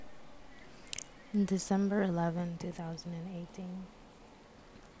December 11, 2018.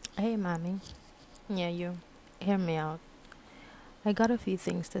 Hey, Mamie. Yeah, you. Hear me out. I got a few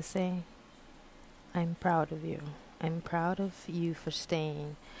things to say. I'm proud of you. I'm proud of you for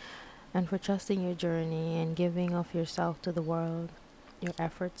staying and for trusting your journey and giving of yourself to the world. Your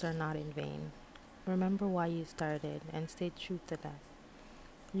efforts are not in vain. Remember why you started and stay true to that.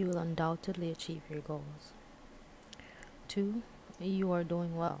 You will undoubtedly achieve your goals. 2. You are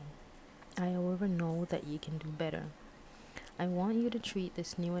doing well. I, however, know that you can do better. I want you to treat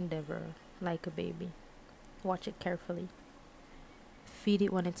this new endeavor like a baby. Watch it carefully. Feed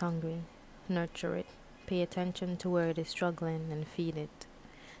it when it's hungry. Nurture it. Pay attention to where it is struggling and feed it.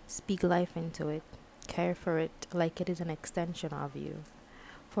 Speak life into it. Care for it like it is an extension of you.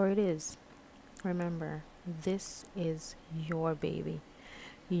 For it is. Remember, this is your baby,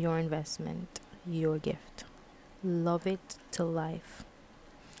 your investment, your gift. Love it to life.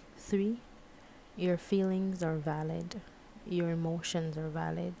 3. Your feelings are valid. Your emotions are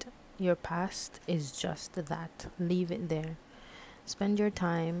valid. Your past is just that. Leave it there. Spend your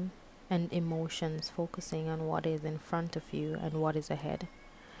time and emotions focusing on what is in front of you and what is ahead.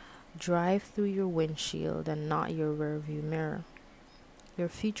 Drive through your windshield and not your rearview mirror. Your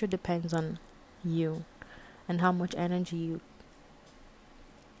future depends on you and how much energy you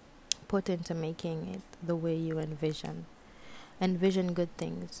put into making it the way you envision. Envision good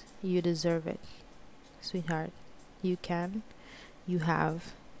things. You deserve it. Sweetheart, you can, you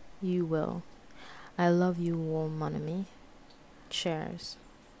have, you will. I love you, mon ami. Cheers.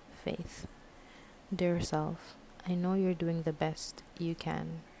 Faith. Dear self, I know you're doing the best you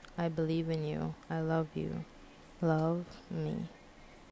can. I believe in you. I love you. Love me.